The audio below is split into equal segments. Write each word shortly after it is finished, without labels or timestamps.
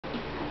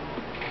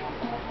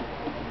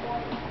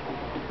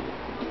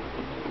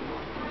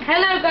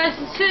Hello guys,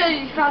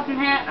 it's awsome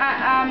here.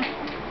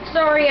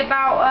 Sorry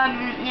about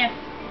yeah,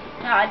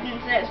 no, I didn't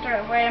say it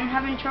straight away. I'm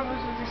having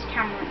troubles with this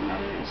camera at the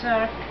moment,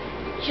 so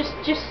just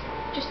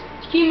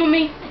humour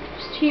me,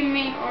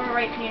 or I'll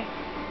rape you.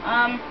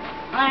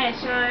 Okay,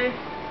 so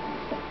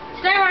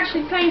today we're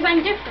actually playing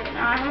something different.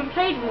 I haven't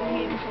played with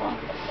you before.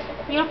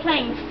 We are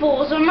playing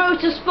Forza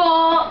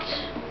Motorsport,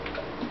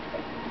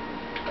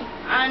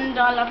 and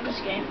I love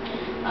this game.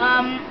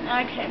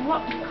 Okay,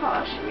 what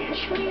car should we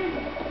show you?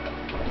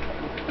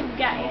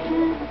 Get it.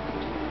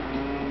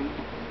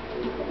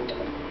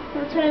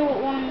 I'll tell you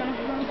what one I'm gonna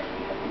have.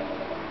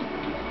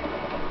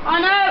 I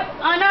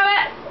know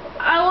it.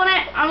 I want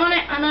it.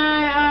 I know.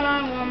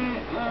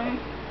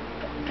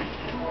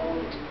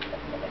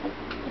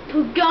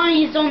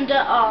 Pagani Zonda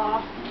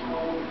R.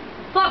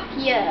 Fuck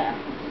yeah.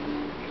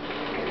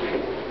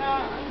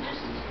 I'm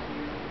just.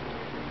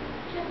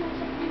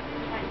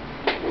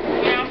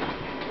 Now,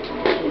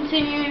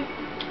 continue.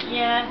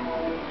 Yeah,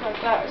 like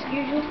that as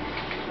usual.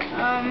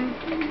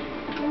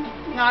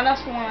 No,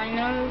 that's the one I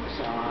know,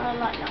 so I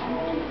like that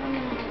one.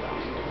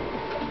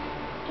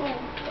 Oh,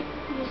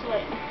 just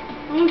wait.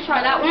 I'm gonna try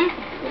that one.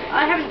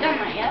 I haven't done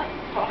that yet,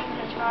 but I'm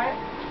gonna try it.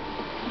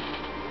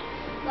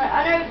 Like,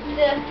 I know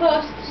the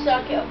first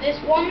circuit of this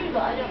one,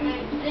 but I don't know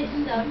this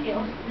circuit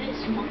of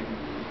this one.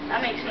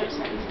 That makes no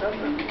sense, does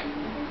it?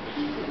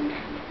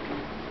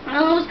 I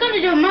was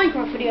gonna do a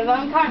Minecraft video,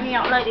 but I'm currently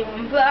uploading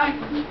one. But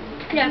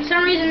yeah, for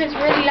some reason it's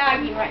really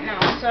laggy right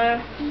now, so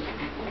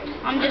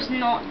I'm just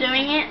not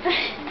doing it.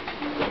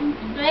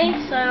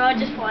 So I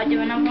just thought I'd do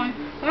another one.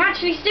 I'm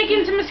actually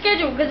sticking to my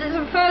schedule because it's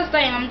a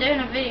Thursday and I'm doing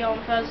a video on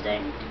Thursday.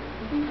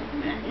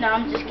 No,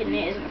 I'm just kidding.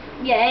 It isn't.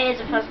 Yeah, it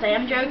is a Thursday.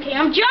 I'm joking.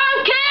 I'm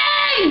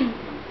joking!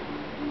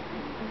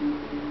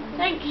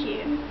 Thank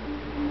you.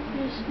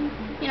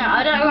 You know,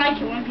 I don't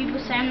like it when people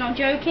say I'm not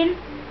joking.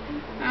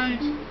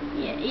 And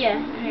yeah.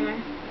 Anyway.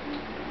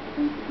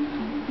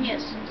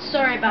 Yes.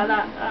 Sorry about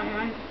that.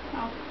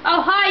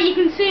 Oh, hi. You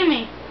can see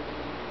me.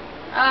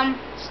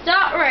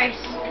 Start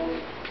race.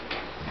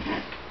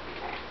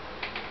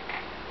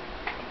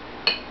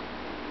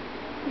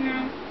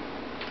 No.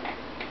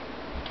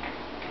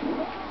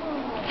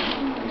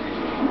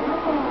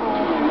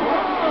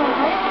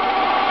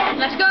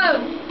 Let's go.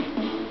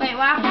 Wait,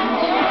 what happened?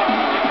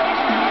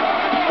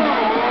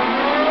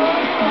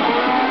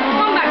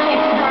 Come back here,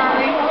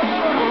 Ferrari.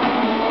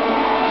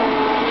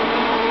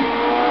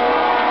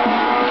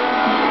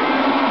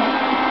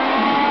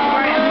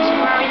 Right, I'm just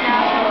Ferrari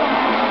now.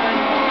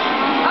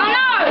 Oh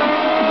no!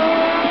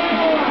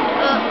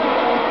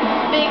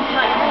 Big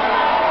fight.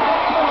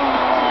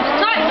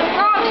 The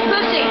Frog's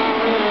pussy.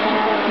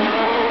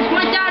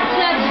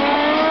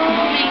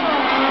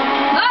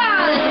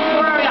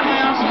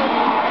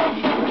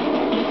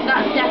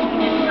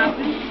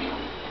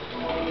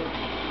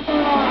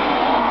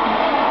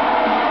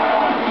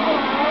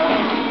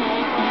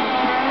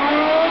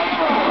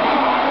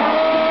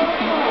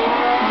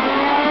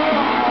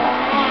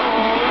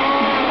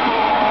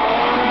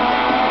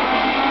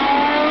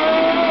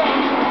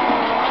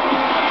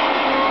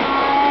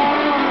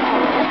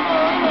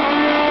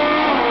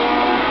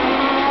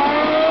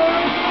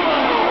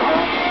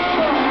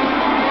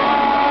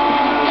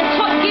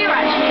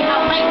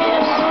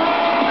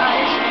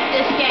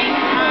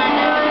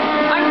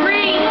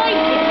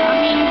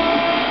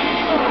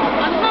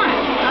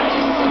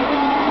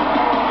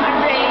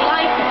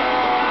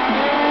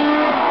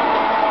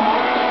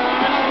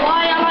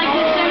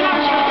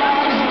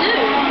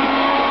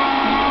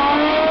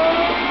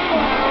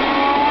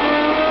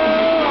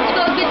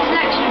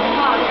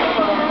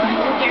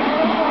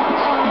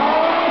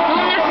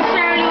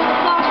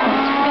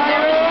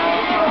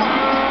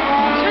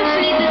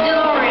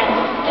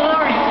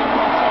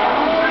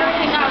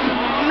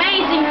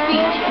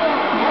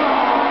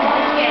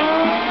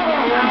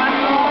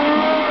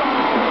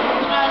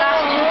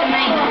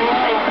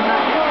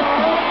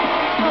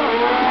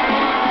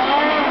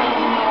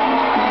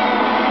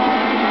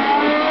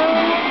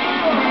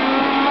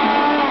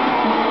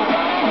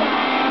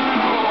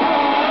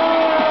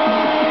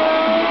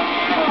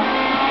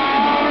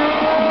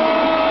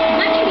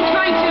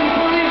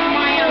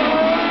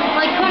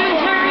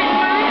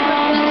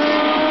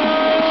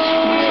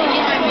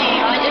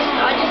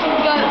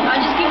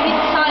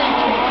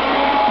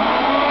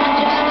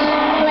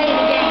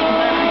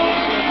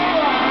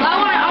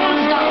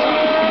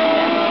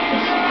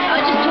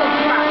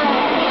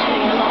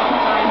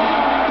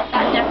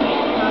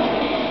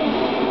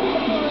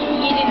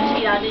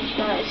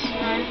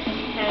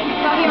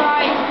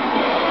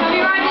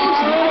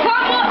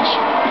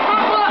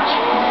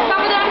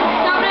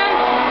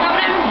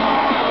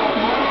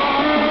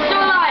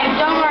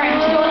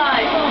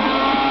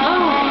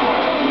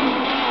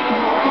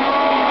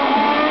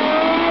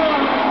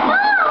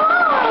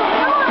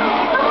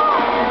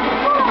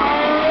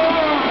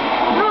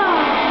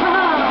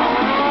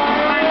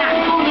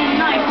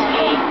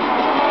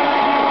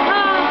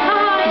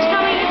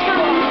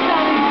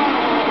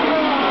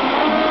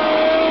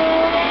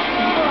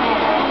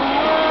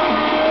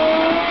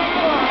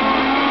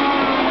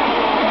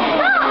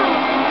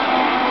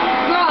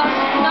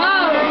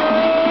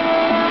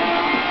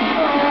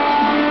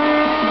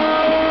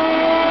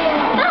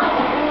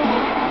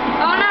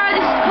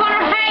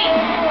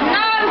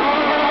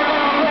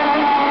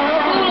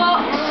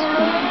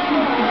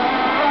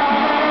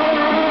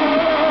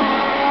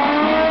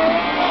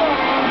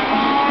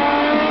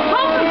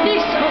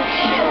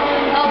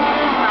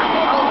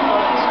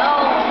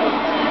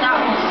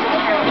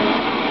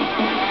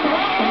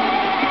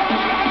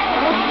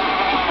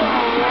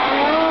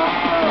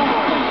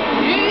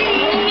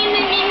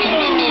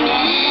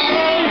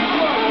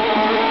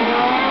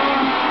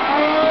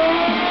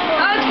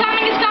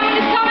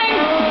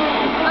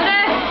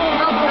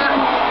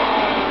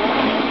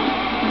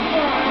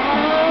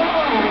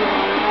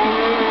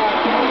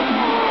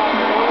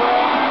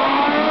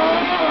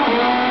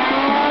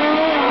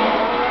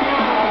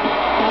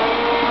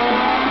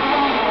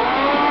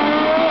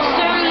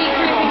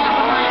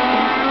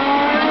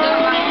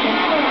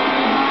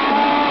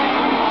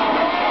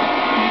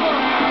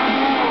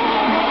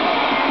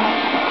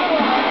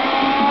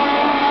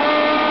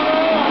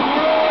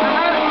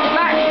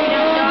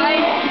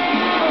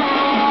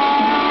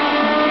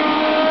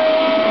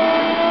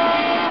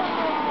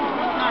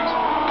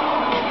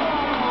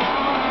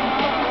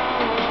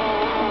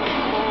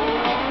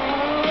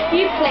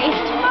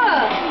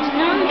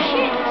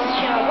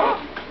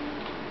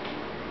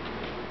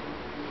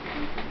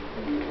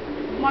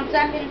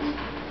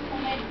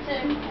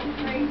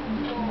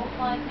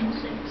 5 or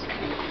 6.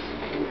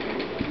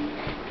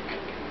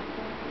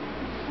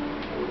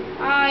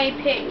 I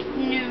pick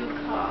new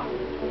car.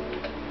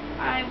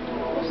 I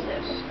will, what's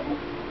this?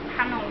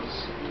 Panels.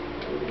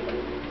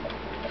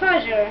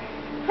 Peugeot.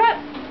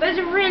 There's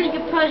a really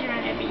good Peugeot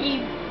in it, but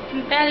you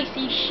can barely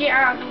see shit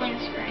out of the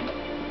windscreen.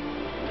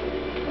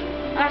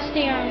 That's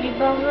the only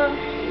bother.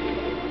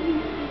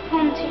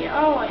 Pontiac.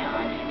 Oh, I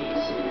know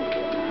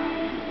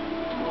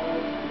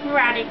these.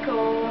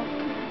 Radical.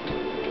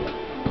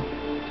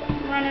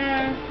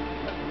 Runner.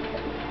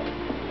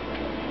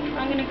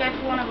 I'm gonna go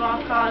for one of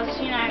our cars,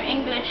 you know,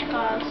 English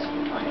cars.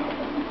 Why not?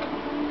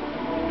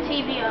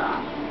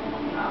 TBR.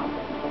 Oh,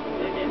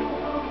 they do.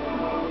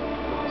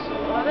 So,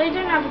 well, they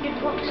don't have a good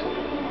Vauxhall.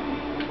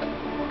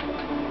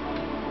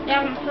 They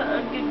haven't put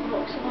a good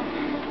Vauxhall on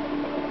there.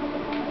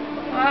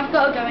 Well, I've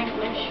got to go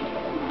English.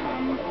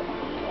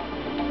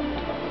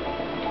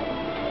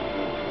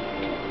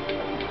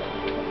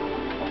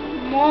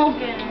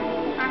 Morgan.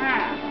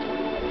 Aha.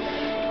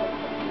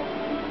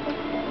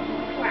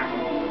 Wow.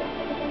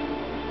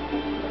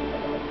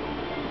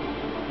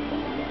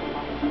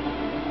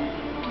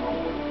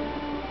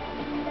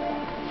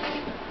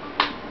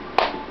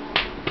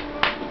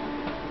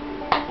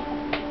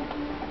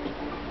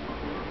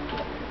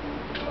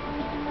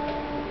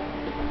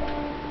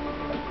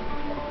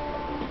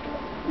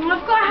 Well,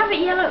 I've got to have it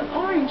yellow,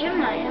 orange,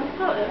 haven't I? I've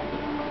got it.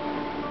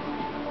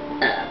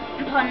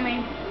 Pardon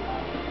me.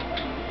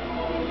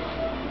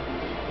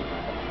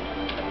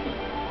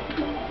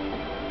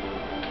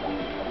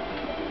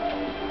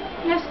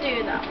 Let's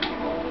do that one.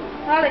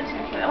 That looks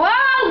interesting.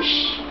 Whoa!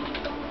 Shh!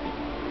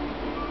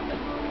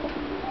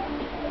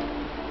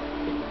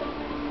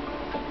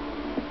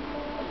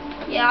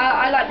 Yeah,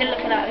 I like the look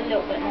of that a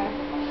little bit more.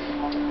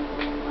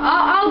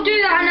 I'll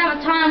do that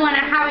another time when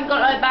I haven't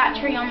got a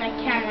battery on the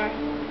camera.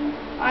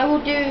 I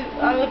will do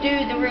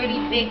the really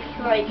big,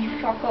 like,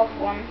 shock off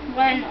one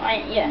when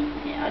I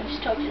I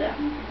just told you that.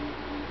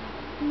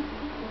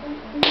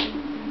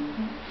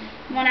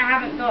 When I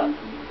haven't got,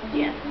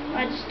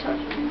 I just told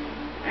you.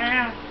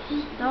 Ow,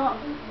 stop.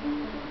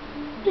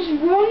 What is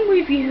wrong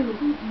with you?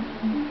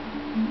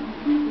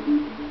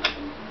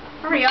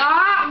 Hurry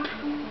up!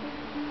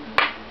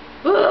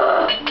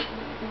 Ugh.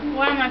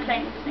 Why am I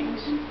playing with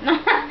things?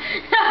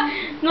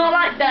 Not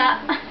like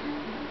that.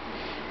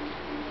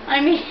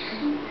 I mean,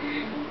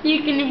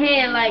 you can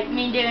hear like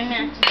me doing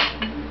this,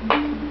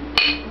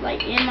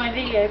 like in my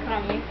video,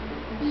 can't you?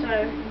 So,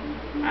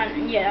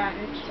 and yeah,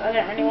 and I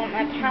don't really want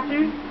that to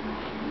happen.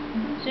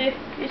 So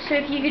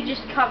if you could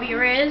just cover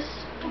your ears,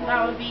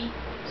 that would be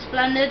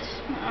splendid.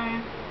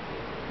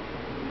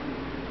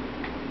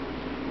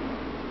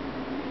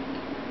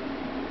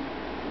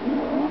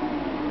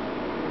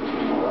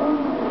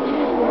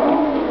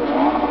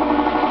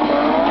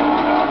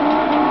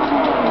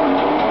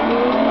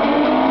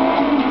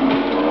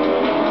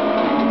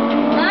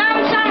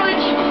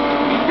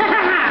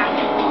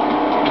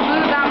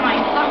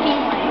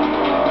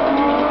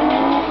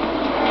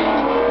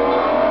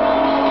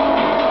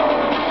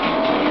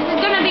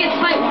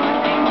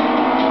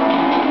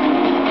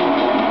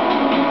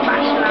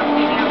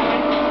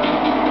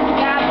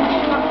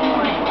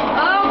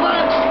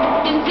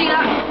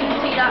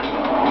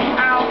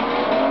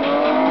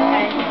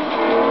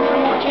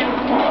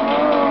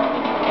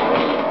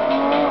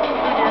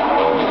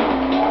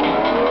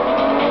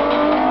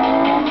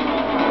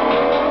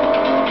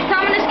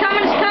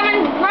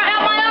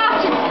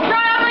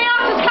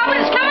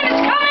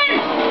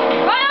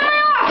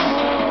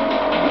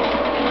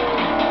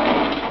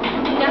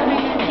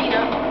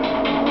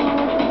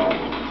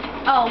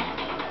 Oh,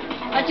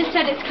 I just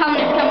said it's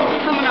coming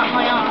up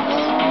my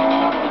arse.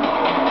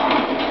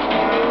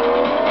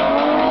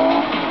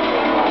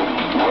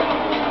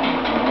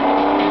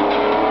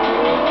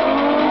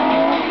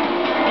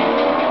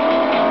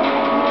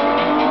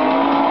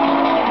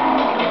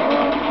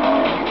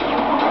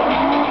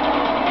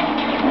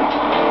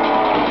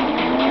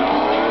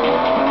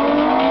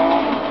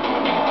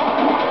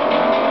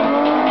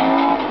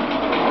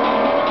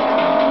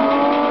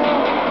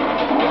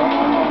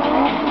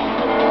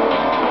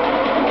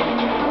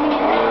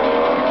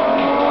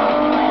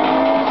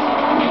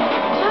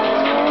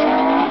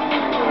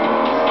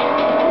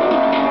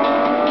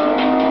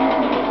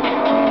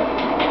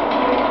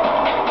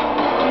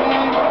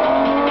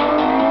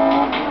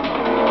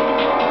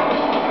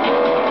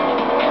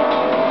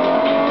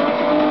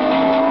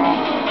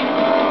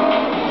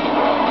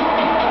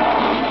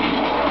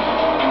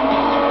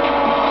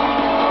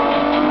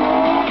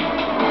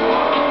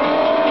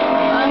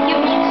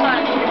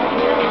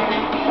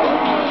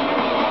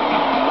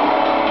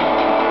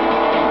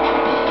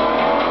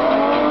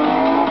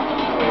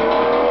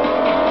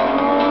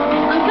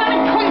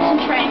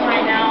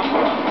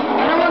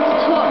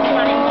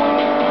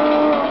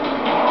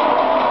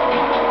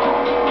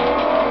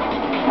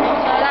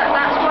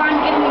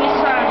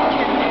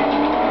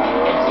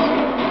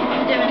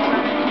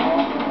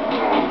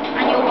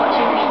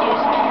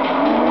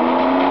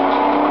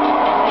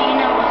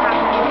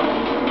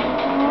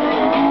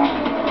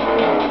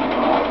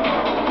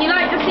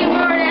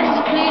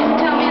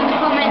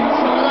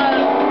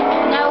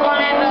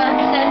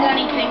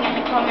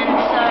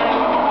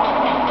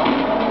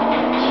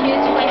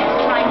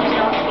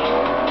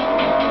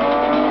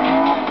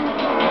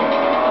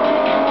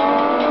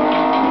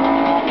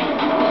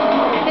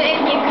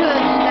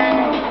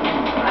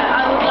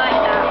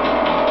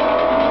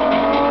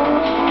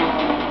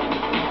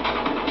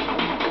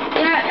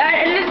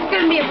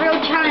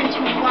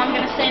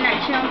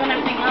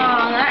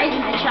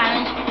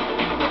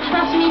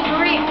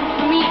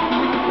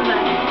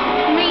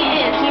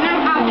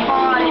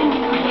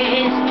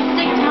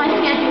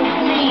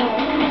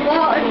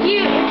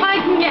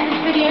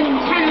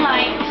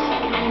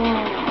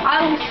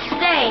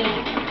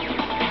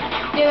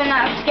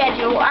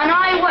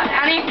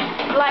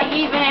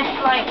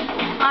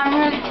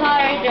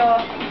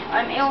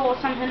 I'm ill or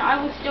something, I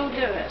will still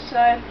do it.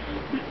 So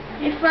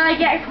if I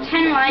get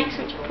 10 likes,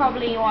 which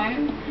probably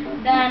won't,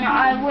 then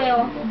I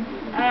will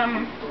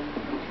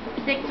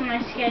stick to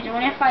my schedule.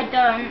 And if I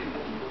don't,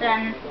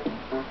 then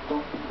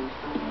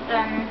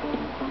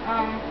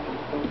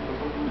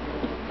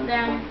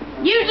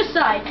you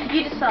decide.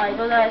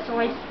 Although it's a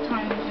waste of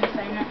time even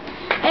saying that.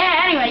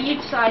 Yeah, anyway, you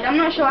decide. I'm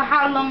not sure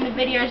how long the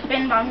video's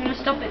been, but I'm gonna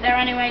stop it there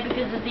anyway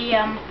because of the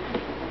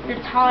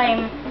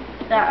time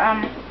that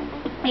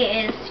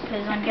it is,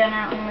 because I'm going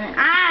out in a minute,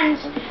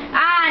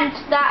 and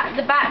that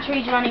the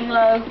battery's running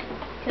low,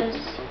 because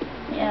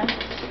yeah,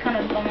 it's kind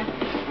of a bummer.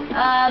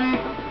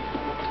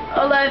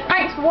 Although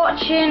thanks for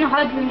watching. I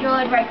hope you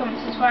enjoyed. Rate, comment,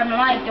 subscribe, and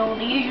like, all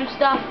the usual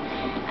stuff.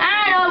 And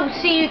I will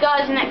see you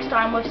guys next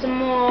time with some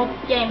more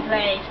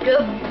gameplay.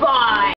 Goodbye.